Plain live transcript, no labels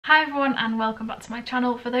Hi everyone and welcome back to my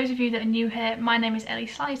channel. For those of you that are new here, my name is Ellie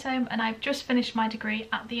Slytome and I've just finished my degree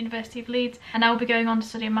at the University of Leeds and I will be going on to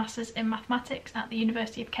study a Masters in Mathematics at the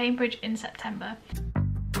University of Cambridge in September.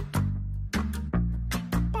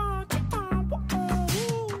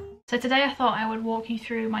 So today I thought I would walk you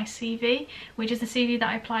through my CV, which is the CV that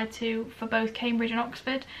I applied to for both Cambridge and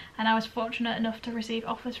Oxford, and I was fortunate enough to receive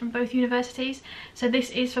offers from both universities. So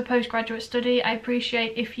this is for postgraduate study. I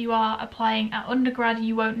appreciate if you are applying at undergrad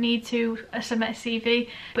you won't need to submit a CV,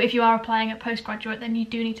 but if you are applying at postgraduate then you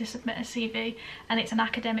do need to submit a CV, and it's an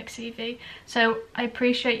academic CV. So I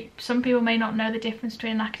appreciate some people may not know the difference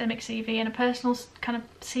between an academic CV and a personal kind of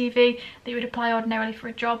CV that you would apply ordinarily for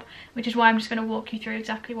a job, which is why I'm just going to walk you through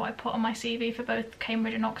exactly what I put on my CV for both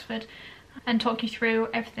Cambridge and Oxford and talk you through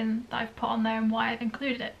everything that I've put on there and why I've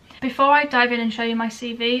included it. Before I dive in and show you my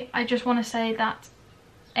CV, I just want to say that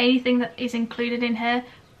anything that is included in here,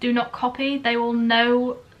 do not copy. They will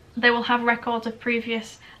know, they will have records of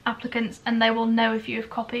previous applicants and they will know if you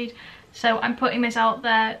have copied. So I'm putting this out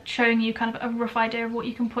there, showing you kind of a rough idea of what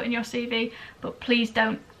you can put in your CV, but please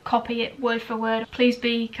don't copy it word for word. Please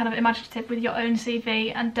be kind of imaginative with your own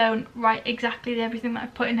CV and don't write exactly everything that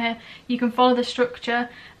I've put in here. You can follow the structure,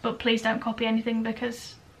 but please don't copy anything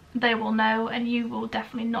because they will know and you will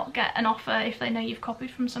definitely not get an offer if they know you've copied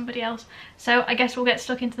from somebody else. So I guess we'll get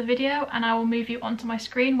stuck into the video and I will move you onto my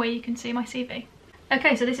screen where you can see my CV.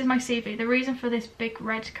 Okay, so this is my CV. The reason for this big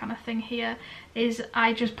red kind of thing here is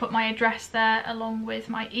I just put my address there along with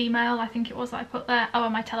my email, I think it was that I put there,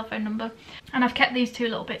 and my telephone number. And I've kept these two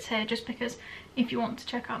little bits here just because if you want to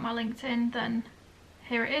check out my LinkedIn, then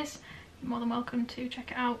here it is. You're more than welcome to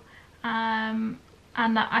check it out. And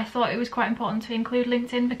I thought it was quite important to include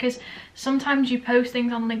LinkedIn because sometimes you post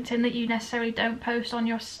things on LinkedIn that you necessarily don't post on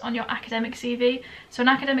your academic CV. So an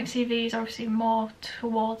academic CV is obviously more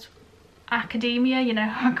towards academia, you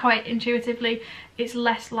know, quite intuitively it's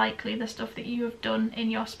less likely the stuff that you have done in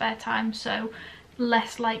your spare time, so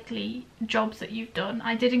less likely jobs that you've done.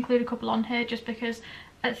 I did include a couple on here just because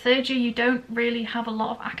at third year you don't really have a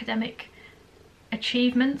lot of academic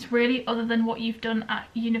achievements really other than what you've done at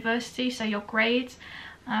university, so your grades.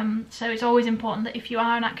 So it's always important that if you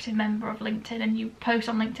are an active member of LinkedIn and you post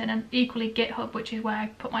on LinkedIn, and equally GitHub, which is where I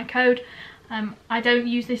put my code. I don't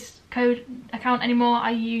use this code account anymore.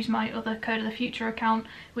 I use my other Code of the Future account,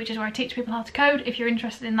 which is where I teach people how to code, if you're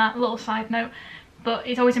interested in that. Little side note. But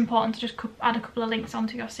it's always important to just add a couple of links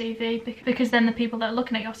onto your CV because then the people that are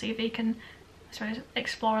looking at your CV can, I suppose,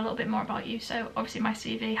 explore a little bit more about you. So obviously my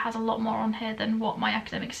CV has a lot more on here than what my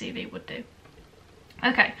academic CV would do.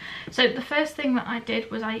 Okay, so the first thing that I did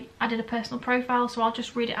was I added a personal profile, so I'll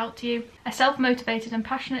just read it out to you. A self-motivated and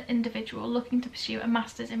passionate individual looking to pursue a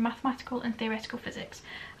Masters in Mathematical and Theoretical Physics.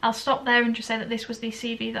 I'll stop there and just say that this was the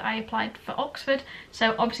CV that I applied for Oxford,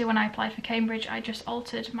 so obviously when I applied for Cambridge I just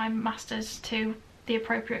altered my Masters to the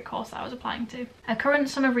appropriate course that I was applying to. A current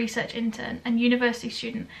summer research intern and university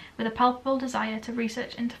student with a palpable desire to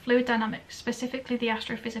research into fluid dynamics, specifically the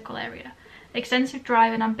astrophysical area. Extensive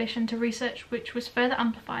drive and ambition to research which was further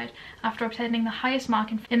amplified after obtaining the highest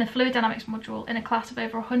mark in the fluid dynamics module in a class of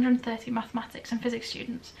over 130 mathematics and physics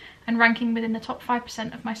students and ranking within the top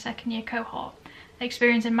 5% of my second year cohort.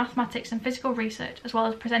 Experience in mathematics and physical research as well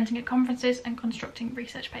as presenting at conferences and constructing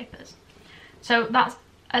research papers. So that's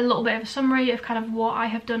a little bit of a summary of kind of what I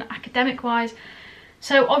have done academic wise.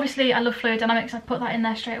 So obviously I love fluid dynamics, I put that in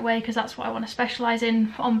there straight away because that's what I want to specialise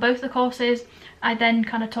in on both the courses. I then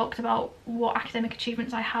kind of talked about what academic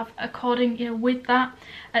achievements I have according, you know, with that.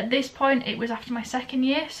 At this point it was after my second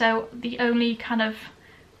year, so the only kind of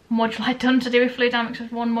module I'd done to do with fluid dynamics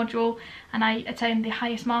was one module and I attained the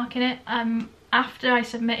highest mark in it. After I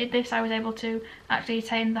submitted this I was able to actually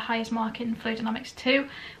attain the highest mark in fluid dynamics 2,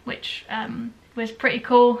 which was pretty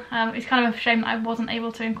cool. It's kind of a shame that I wasn't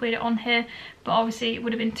able to include it on here, but obviously it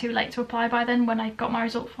would have been too late to apply by then when I got my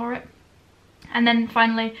result for it. And then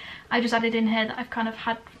finally I just added in here that I've kind of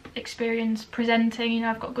had experience presenting, you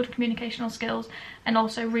know, I've got good communicational skills and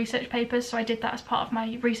also research papers, so I did that as part of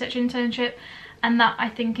my research internship, and that I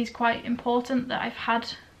think is quite important that I've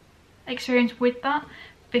had experience with that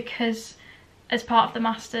because as part of the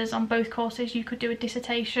Masters on both courses you could do a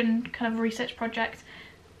dissertation kind of research project.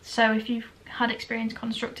 So if you've had experience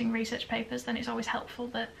constructing research papers then it's always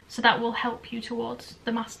helpful so that will help you towards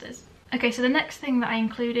the Masters. Okay, so the next thing that I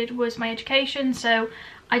included was my education. So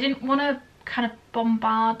I didn't want to kind of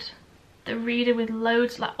bombard the reader with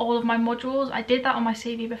loads, like all of my modules. I did that on my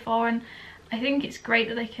CV before and I think it's great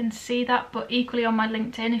that they can see that, but equally on my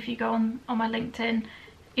LinkedIn, if you go on my LinkedIn,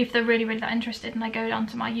 if they're really that interested and I go down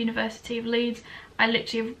to my University of Leeds, I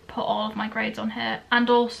literally put all of my grades on here. And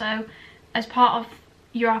also as part of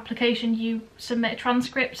your application you submit a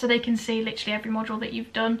transcript, so they can see literally every module that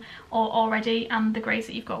you've done or already and the grades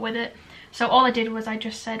that you've got with it. So all I did was I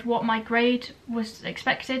just said what my grade was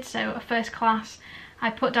expected. So a first class, I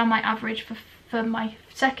put down my average for my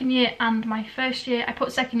second year and my first year. I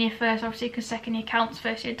put second year first, obviously, because second year counts,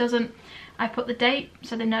 first year doesn't. I put the date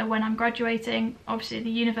so they know when I'm graduating, obviously the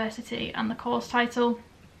university and the course title,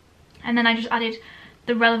 and then I just added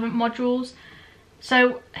the relevant modules.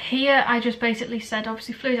 So here I just basically said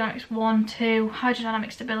obviously fluid dynamics 1, 2,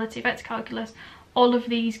 hydrodynamic stability, vector calculus, all of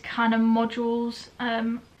these kind of modules.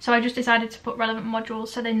 So I just decided to put relevant modules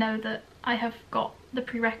so they know that I have got the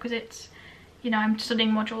prerequisites. You know, I'm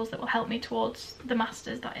studying modules that will help me towards the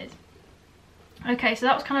masters, that is. Okay, so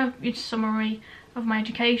that was kind of a summary of my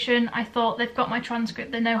education. I thought they've got my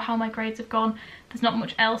transcript, they know how my grades have gone. There's not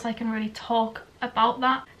much else I can really talk about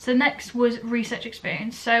that. So next was research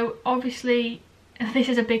experience. So obviously this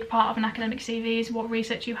is a big part of an academic CV, is what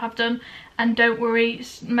research you have done. And don't worry,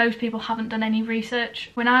 most people haven't done any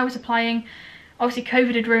research. When I was applying, obviously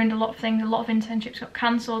COVID had ruined a lot of things, a lot of internships got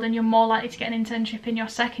cancelled, and you're more likely to get an internship in your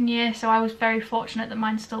second year, so I was very fortunate that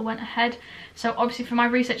mine still went ahead. So obviously for my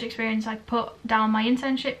research experience I put down my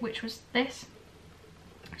internship, which was this.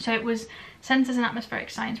 So it was Sensors and Atmospheric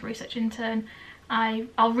Science Research Intern.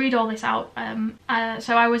 I'll read all this out.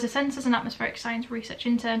 So I was a Sensors and Atmospheric Science Research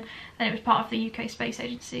Intern, and it was part of the UK Space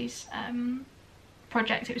Agency's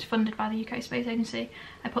project. It was funded by the UK Space Agency.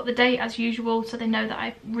 I put the date as usual so they know that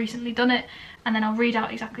I've recently done it, and then I'll read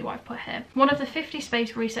out exactly what I've put here. One of the 50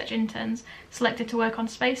 space research interns selected to work on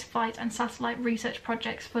space flight and satellite research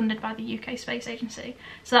projects funded by the UK Space Agency.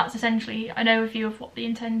 So that's essentially an overview of what the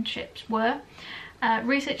internships were.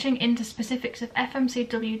 Researching into specifics of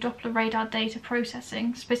FMCW Doppler radar data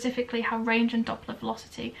processing, specifically how range and Doppler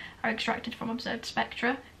velocity are extracted from observed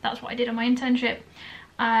spectra. That's what I did on my internship.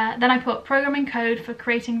 Then I put programming code for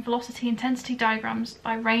creating velocity intensity diagrams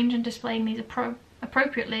by range and displaying these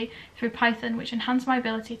appropriately through Python, which enhanced my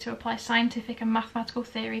ability to apply scientific and mathematical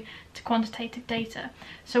theory to quantitative data.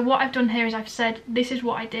 So what I've done here is I've said this is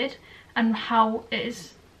what I did and how it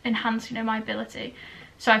is enhanced, you know, my ability.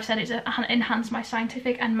 So I've said it's enhanced my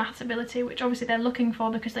scientific and maths ability, which obviously they're looking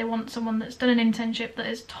for because they want someone that's done an internship that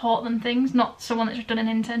has taught them things, not someone that's just done an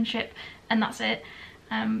internship and that's it.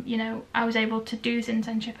 You know, I was able to do this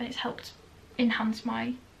internship and it's helped enhance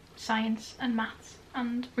my science and maths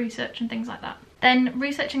and research and things like that. Then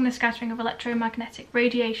researching the scattering of electromagnetic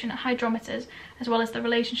radiation at hydrometers, as well as the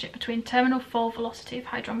relationship between terminal fall velocity of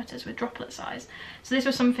hydrometers with droplet size. So this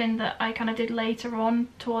was something that I kind of did later on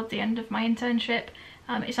towards the end of my internship.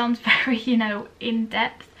 It sounds very, you know,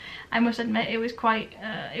 in-depth. I must admit it was quite,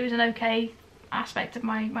 it was an okay aspect of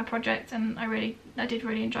my project, and I did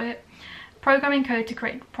really enjoy it. Programming code to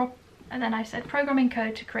create and then I said programming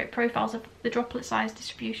code to create profiles of the droplet size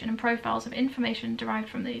distribution and profiles of information derived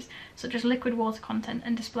from these, such as liquid water content,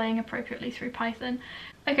 and displaying appropriately through Python.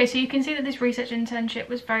 Okay, so you can see that this research internship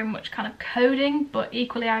was very much kind of coding, but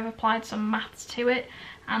equally I've applied some maths to it,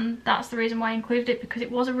 and that's the reason why I included it, because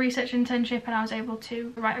it was a research internship and I was able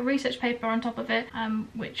to write a research paper on top of it,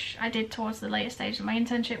 which I did towards the later stage of my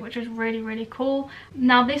internship, which was really, really cool.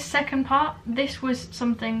 Now this second part, this was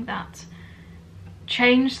something that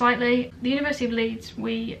changed slightly. The University of Leeds,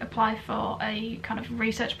 we apply for a kind of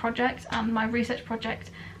research project, and my research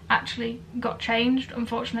project actually got changed,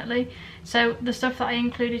 unfortunately. So the stuff that I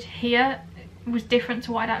included here was different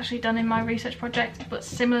to what I'd actually done in my research project, but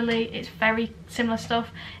similarly it's very similar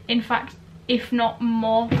stuff. In fact, if not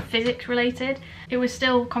more physics related. It was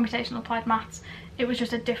still computational applied maths. It was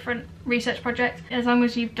just a different research project. As long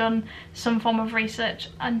as you've done some form of research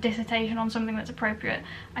and dissertation on something that's appropriate,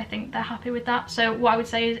 I think they're happy with that. So what I would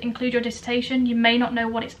say is include your dissertation. You may not know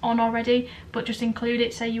what it's on already, but just include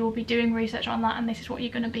it. Say you will be doing research on that and this is what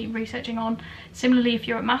you're going to be researching on. Similarly, if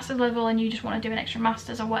you're at master's level and you just want to do an extra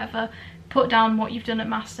master's or whatever, put down what you've done at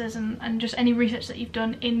master's and just any research that you've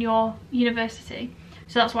done in your university.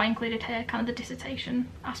 So that's why I included here kind of the dissertation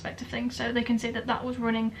aspect of things, so they can see that that was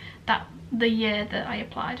running the year that I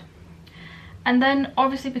applied. And then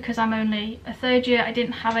obviously because I'm only a third year, I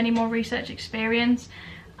didn't have any more research experience.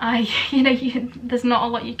 There's not a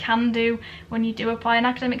lot you can do when you do apply. An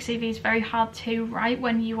academic CV is very hard to write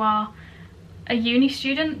when you are a uni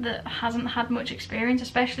student that hasn't had much experience,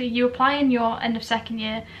 especially you apply in your end of second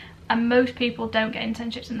year and most people don't get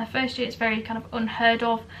internships in their first year. It's very kind of unheard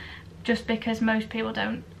of, just because most people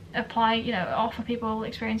don't apply, offer people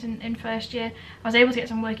experience in first year. I was able to get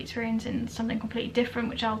some work experience in something completely different,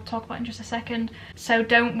 which I'll talk about in just a second. So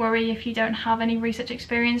don't worry if you don't have any research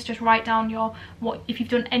experience. Just write down if you've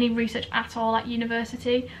done any research at all at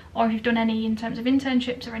university, or if you've done any in terms of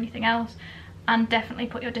internships or anything else. and definitely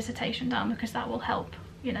put your dissertation down, because that will help,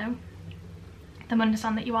 you know, them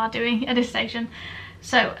understand that you are doing a dissertation.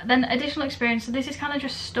 So then additional experience, so this is kind of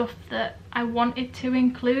just stuff that I wanted to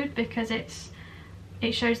include because it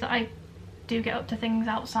shows that I do get up to things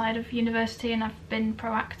outside of university and I've been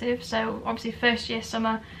proactive. So obviously first year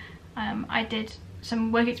summer, I did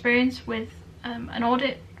some work experience with an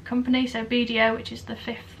audit company, so BDO, which is the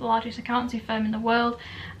 5th largest accountancy firm in the world,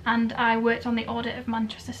 and I worked on the audit of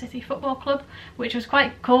Manchester City Football Club, which was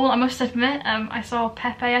quite cool, I must admit. I saw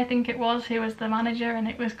Pepe, I think it was, who was the manager, and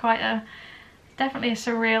it was definitely a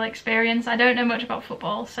surreal experience. I don't know much about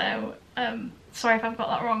football, so sorry if I've got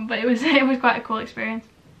that wrong, but it was quite a cool experience.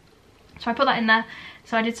 So I put that in there.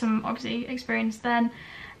 So I did some obviously experience then,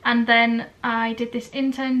 and then I did this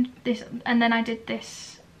and then I did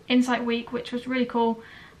this Insight Week, which was really cool.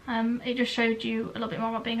 It just showed you a little bit more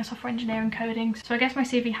about being a software engineer and coding. So I guess my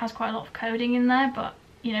CV has quite a lot of coding in there, but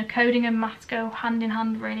you know, coding and maths go hand in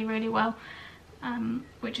hand really, really well,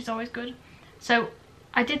 which is always good. So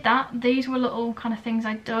I did that. These were little kind of things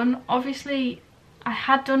I'd done. Obviously I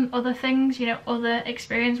had done other things, you know, other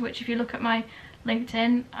experience, which if you look at my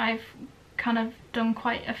LinkedIn, I've kind of done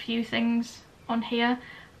quite a few things on here.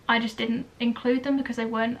 I just didn't include them because they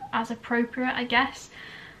weren't as appropriate, I guess.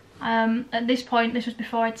 At this point, this was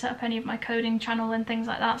before I'd set up any of my coding channel and things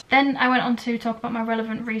like that. Then I went on to talk about my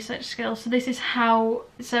relevant research skills. So this is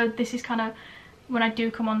kind of when I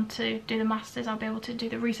do come on to do the masters, I'll be able to do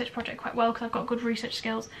the research project quite well because I've got good research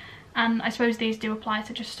skills. And I suppose these do apply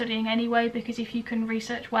to just studying anyway, because if you can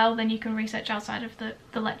research well, then you can research outside of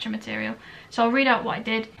the lecture material. So I'll read out what I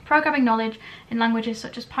did. Programming knowledge in languages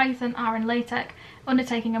such as Python, R and LaTeX,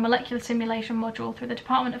 undertaking a molecular simulation module through the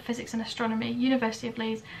Department of Physics and Astronomy, University of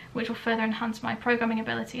Leeds, which will further enhance my programming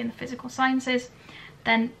ability in the physical sciences.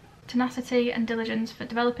 Then tenacity and diligence for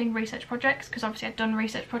developing research projects, because obviously I've done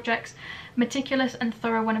research projects. Meticulous and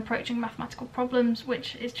thorough when approaching mathematical problems,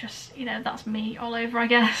 which is just, you know, that's me all over, I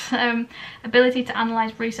guess. Ability to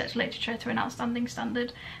analyse research literature to an outstanding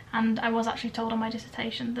standard, and I was actually told on my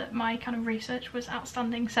dissertation that my kind of research was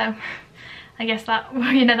outstanding, so I guess that,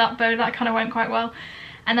 you know, that kind of went quite well.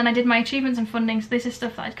 And then I did my achievements and funding, so this is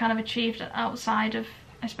stuff that I'd kind of achieved outside of,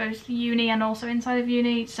 I suppose, uni and also inside of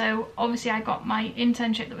uni. So obviously I got my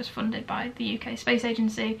internship that was funded by the UK Space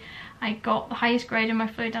Agency. I got the highest grade in my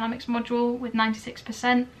fluid dynamics module with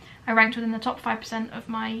 96%. I ranked within the top 5%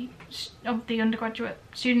 of the undergraduate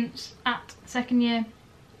students at second year.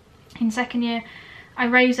 In second year, I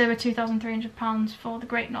raised over £2,300 for the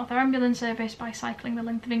Great North Ambulance Service by cycling the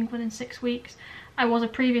length of England in 6 weeks. I was a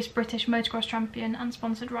previous British motocross champion and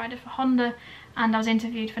sponsored rider for Honda, and I was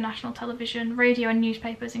interviewed for national television, radio and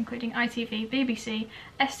newspapers including ITV, BBC,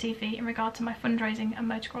 STV in regard to my fundraising and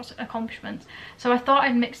motocross accomplishments. So I thought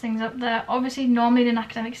I'd mix things up there. Obviously normally in an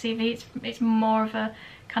academic CV it's more of a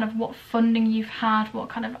kind of what funding you've had, what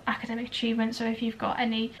kind of academic achievements, so if you've got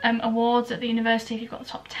any awards at the university, if you've got the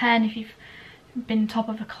top 10, if you've been top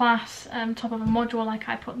of a class, top of a module like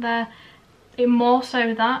I put there. It more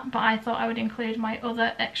so that, but I thought I would include my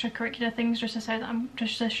other extracurricular things just to show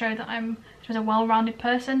that I'm just a well-rounded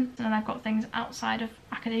person, and then I've got things outside of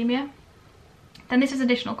academia. Then this is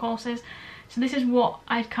additional courses. So this is what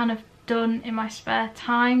I'd kind of done in my spare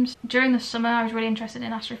times. During the summer I was really interested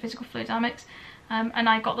in astrophysical fluid dynamics, and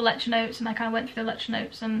I got the lecture notes and I kind of went through the lecture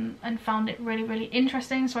notes and found it really, really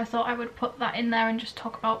interesting. So I thought I would put that in there and just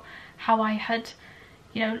talk about how I had,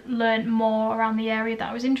 you know, learned more around the area that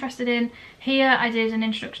I was interested in. Here I did an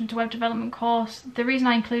introduction to web development course. The reason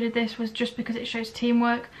I included this was just because it shows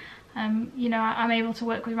teamwork. You know, I'm able to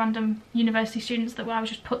work with random university students that I was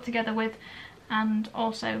just put together with, and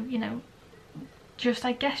also, you know, just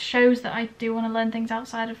I guess shows that I do want to learn things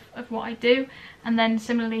outside of what I do. And then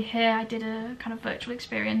similarly here I did a kind of virtual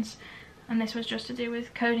experience, and this was just to do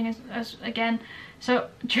with coding as again. So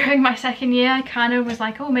during my second year I kind of was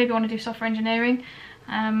like, oh, maybe I want to do software engineering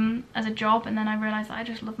as a job, and then I realised that I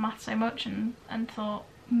just love maths so much and thought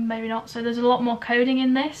maybe not. So there's a lot more coding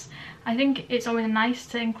in this. I think it's always nice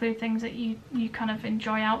to include things that you kind of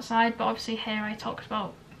enjoy outside, but obviously here I talked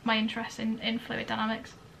about my interest in fluid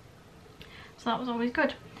dynamics, so that was always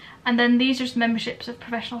good. And then these are just memberships of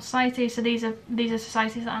professional societies. So these are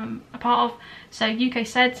societies that I'm a part of. So UK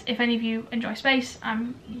SEDS, if any of you enjoy space,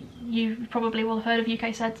 you probably will have heard of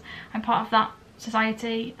UK SEDS. I'm part of that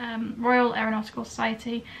society, Royal Aeronautical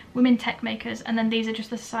Society, Women Tech Makers, and then these are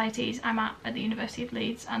just the societies I'm at the University of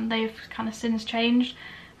Leeds, and they've kind of since changed,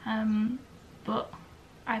 but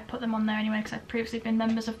I put them on there anyway because I've previously been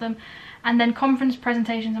members of them. And then conference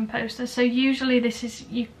presentations and posters. So usually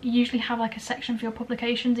you usually have like a section for your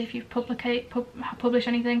publications if you publish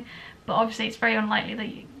anything, but obviously it's very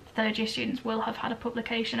unlikely third year students will have had a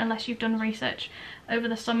publication unless you've done research over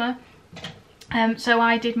the summer. So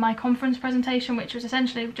I did my conference presentation, which was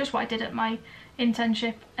essentially just what I did at my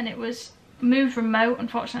internship, and it was moved remote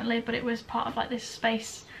unfortunately, but it was part of like this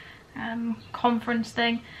space conference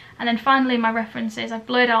thing. And then finally my references, I've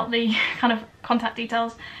blurred out the kind of contact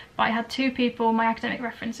details, but I had two people, my academic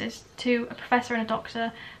references, a professor and a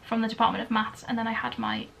doctor from the Department of Maths, and then I had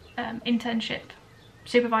my internship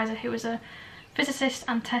supervisor who was a physicist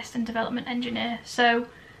and test and development engineer. So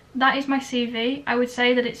that is my CV. I would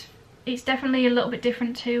say that it's definitely a little bit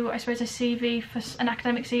different to, I suppose, a CV for an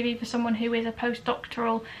academic CV for someone who is a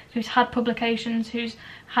postdoctoral, who's had publications, who's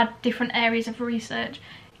had different areas of research.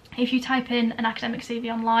 If you type in an academic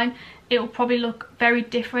CV online, it'll probably look very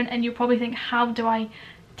different, and you'll probably think, how do I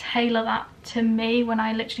tailor that to me when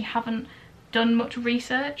I literally haven't done much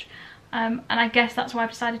research? And I guess that's why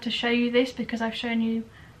I've decided to show you this, because I've shown you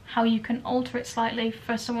how you can alter it slightly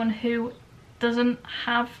for someone who doesn't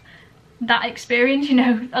have that experience. You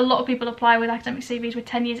know, a lot of people apply with academic CVs with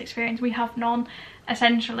 10 years experience. We have none,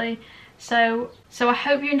 essentially. So I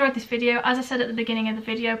hope you enjoyed this video. As I said at the beginning of the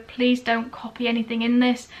video, please don't copy anything in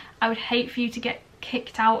this. I would hate for you to get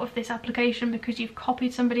kicked out of this application because you've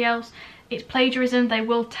copied somebody else. It's plagiarism. They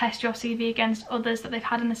will test your CV against others that they've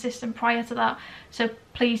had in the system prior to that. So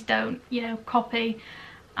please don't, you know, copy.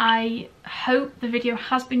 I hope the video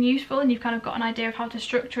has been useful and you've kind of got an idea of how to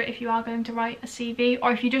structure it if you are going to write a CV,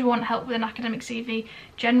 or if you just want help with an academic CV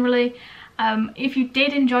generally. If you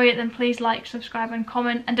did enjoy it, then please like, subscribe and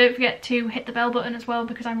comment, and don't forget to hit the bell button as well,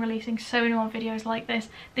 because I'm releasing so many more videos like this.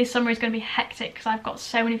 This summer is going to be hectic because I've got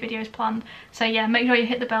so many videos planned. So yeah, make sure you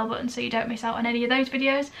hit the bell button so you don't miss out on any of those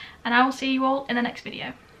videos, and I will see you all in the next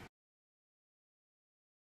video.